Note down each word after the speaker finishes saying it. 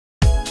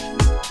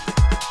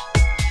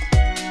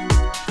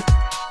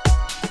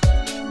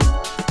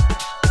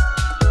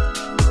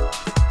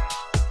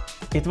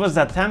It was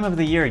that time of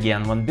the year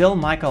again when Bill,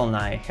 Michael and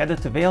I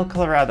headed to Vail,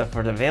 Colorado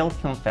for the Vail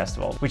Film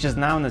Festival, which is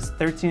now in its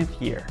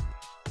 13th year.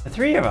 The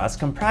three of us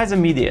comprise a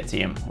media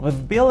team,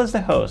 with Bill as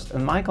the host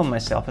and Michael and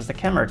myself as the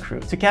camera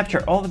crew, to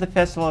capture all of the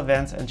festival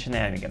events and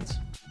shenanigans.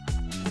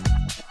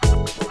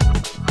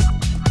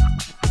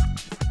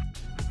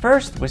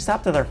 First, we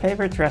stopped at our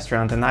favorite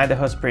restaurant in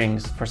Idaho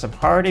Springs for some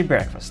hearty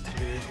breakfast.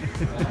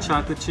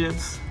 Chocolate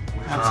chips.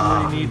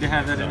 Absolutely need to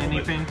have that in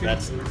anything.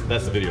 That's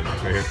the video right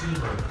here.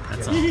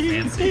 That's all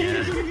fancy,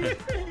 yeah.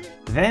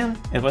 Then,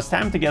 it was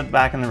time to get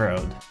back on the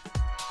road.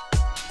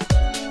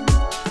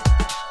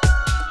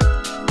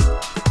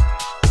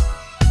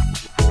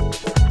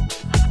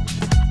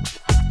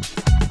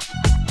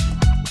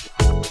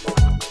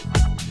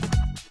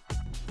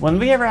 When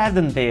we arrived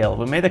in Vail,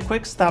 we made a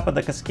quick stop at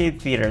the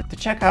Cascade Theater to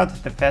check out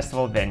the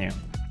festival venue.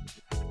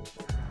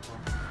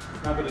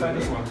 Happy to try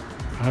this one.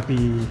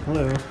 Happy.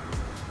 Hello.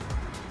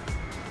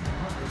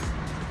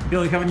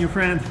 Bill, you have a new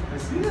friend. I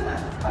see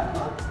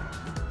that.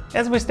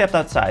 As we stepped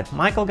outside,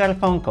 Michael got a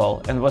phone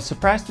call and was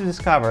surprised to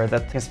discover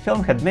that his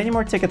film had many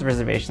more ticket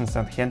reservations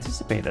than he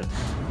anticipated.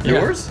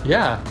 Yours?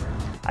 Yeah.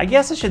 I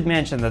guess I should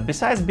mention that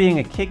besides being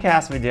a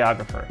kick-ass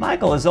videographer,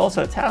 Michael is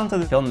also a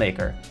talented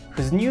filmmaker,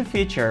 whose new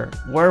feature,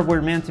 Where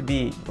We're Meant to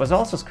Be, was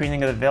also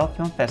screening at the Vail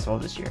Film Festival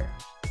this year.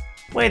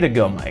 Way to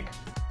go, Mike.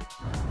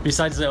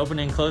 Besides the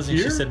opening and closing,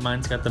 she said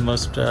mine's got the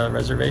most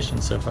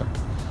reservations so far.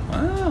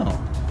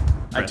 Wow.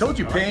 I told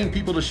you paying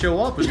people to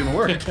show up was going to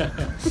work.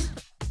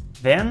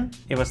 Then,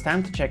 it was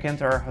time to check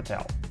into our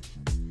hotel.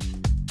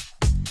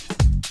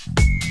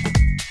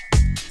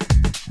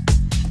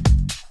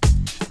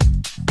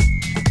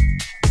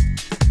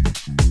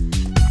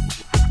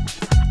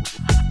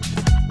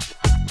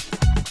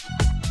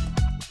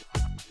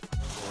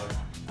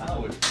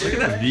 Look at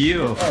that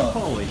view.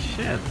 Holy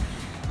shit.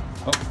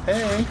 Oh,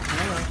 hey.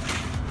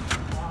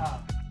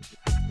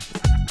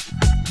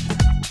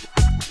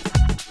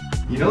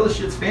 You know the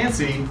shit's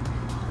fancy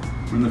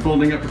when they're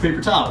folding up your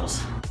paper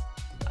towels.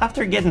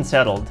 After getting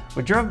settled,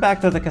 we drove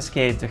back to the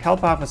Cascade to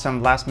help out with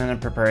some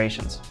last-minute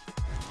preparations.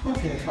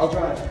 Okay, I'll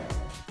drive.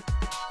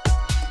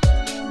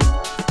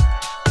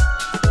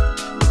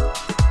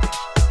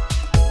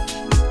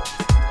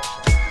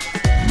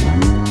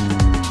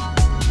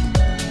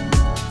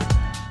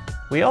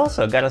 We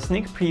also got a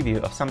sneak preview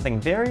of something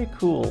very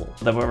cool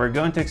that we were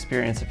going to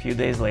experience a few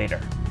days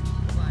later.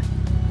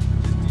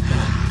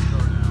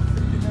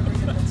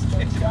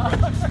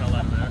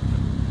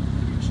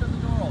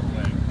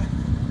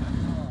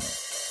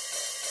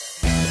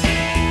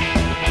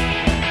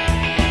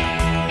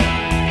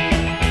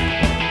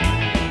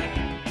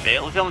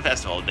 Vail Film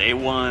Festival, day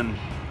one.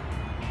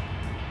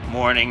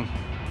 Morning.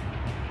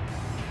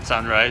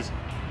 Sunrise.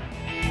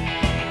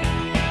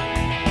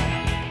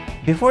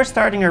 Before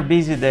starting our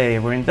busy day,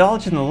 we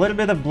indulged in a little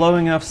bit of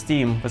blowing off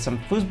steam with some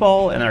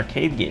foosball and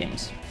arcade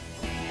games.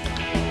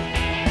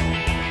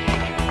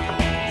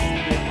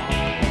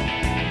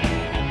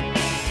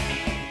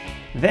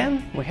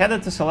 Then, we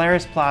headed to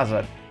Solaris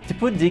Plaza to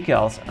put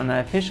decals on the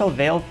official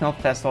Vail Film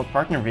Festival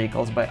partner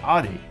vehicles by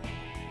Audi,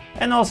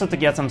 and also to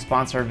get some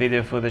sponsor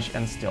video footage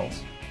and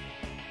stills.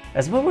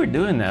 As we were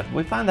doing that,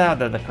 we found out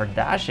that the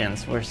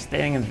Kardashians were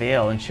staying in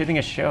Vail and shooting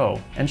a show,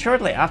 and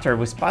shortly after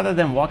we spotted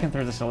them walking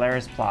through the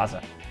Solaris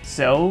Plaza.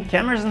 So,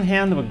 cameras in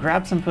hand, we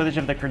grabbed some footage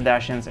of the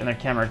Kardashians and their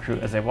camera crew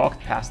as they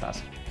walked past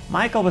us.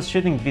 Michael was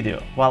shooting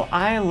video, while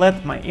I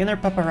let my inner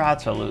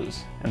paparazzo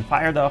loose and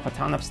fired off a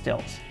ton of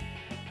stills.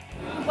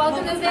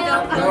 Welcome to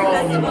Vail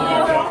Film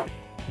Festival!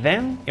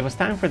 Then, it was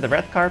time for the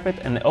red carpet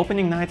and the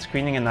opening night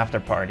screening and after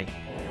party.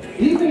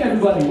 Evening,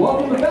 everybody.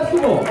 Welcome to the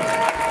festival.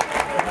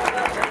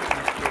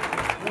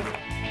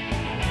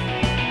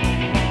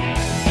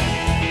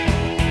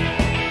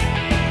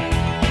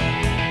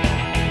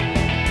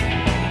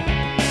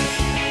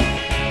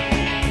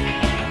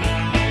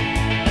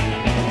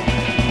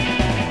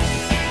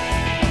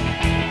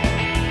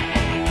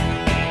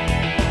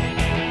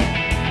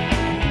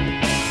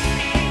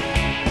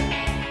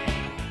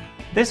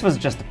 This was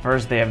just the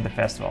first day of the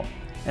festival,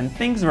 and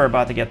things were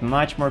about to get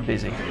much more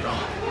busy.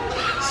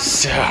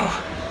 So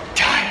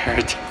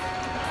tired.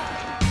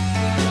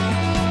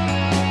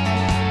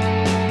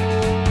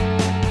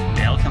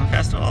 Vail Film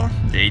Festival,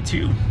 day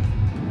 2.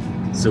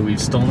 So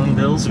we've stolen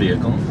Bill's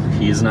vehicle.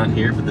 He is not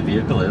here, but the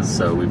vehicle is,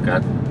 so we've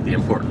got the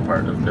important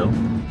part of Bill.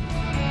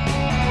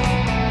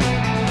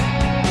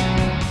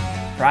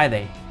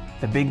 Friday,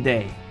 the big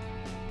day.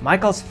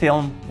 Michael's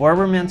film, Where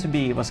We're Meant to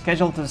Be, was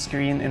scheduled to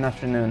screen in the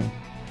afternoon.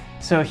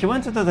 So he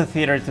went into the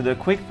theater to do a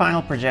quick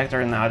final projector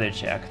and audio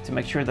check to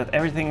make sure that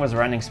everything was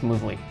running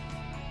smoothly.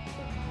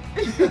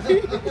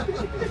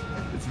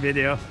 It's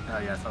video. Oh,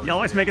 yes, You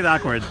always make it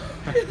awkward.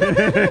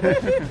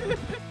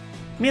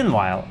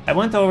 Meanwhile, I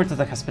went over to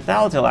the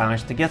hospitality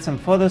lounge to get some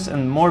photos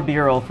and more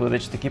B-roll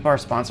footage to keep our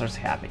sponsors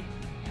happy.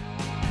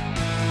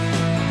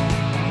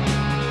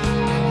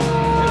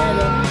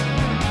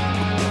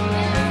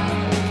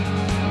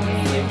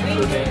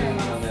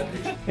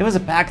 It was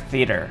a packed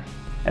theater,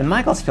 And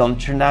Michael's film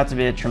turned out to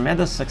be a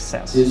tremendous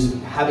success.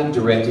 Having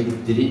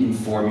directed, did it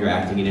inform your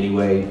acting in any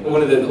way?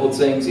 One of the old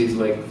sayings is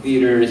like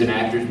theater is an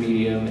actor's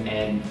medium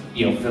and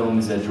film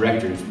is a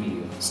director's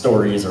medium.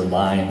 Stories or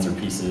lines or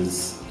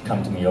pieces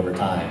come to me over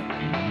time.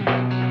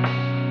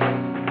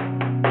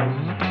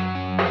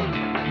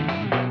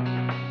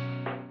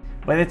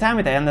 By the time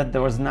it ended,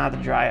 there was not a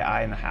dry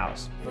eye in the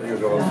house.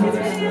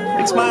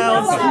 Big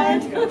smiles!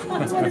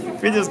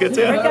 Video's good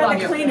too.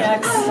 Got a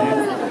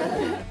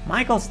Kleenex.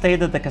 Michael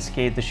stayed at the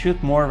Cascade to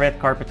shoot more red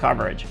carpet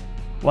coverage,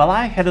 while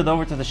I headed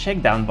over to the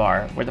Shakedown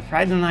Bar, where the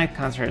Friday night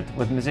concert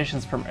with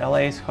musicians from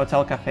LA's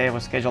Hotel Cafe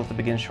was scheduled to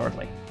begin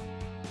shortly.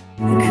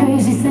 The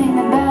crazy thing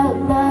about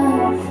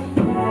love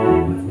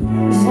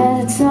is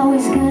that it's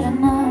always good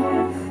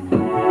enough.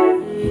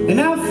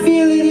 And I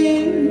feel it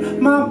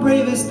in my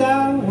bravest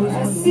hours.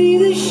 I see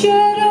the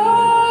shadow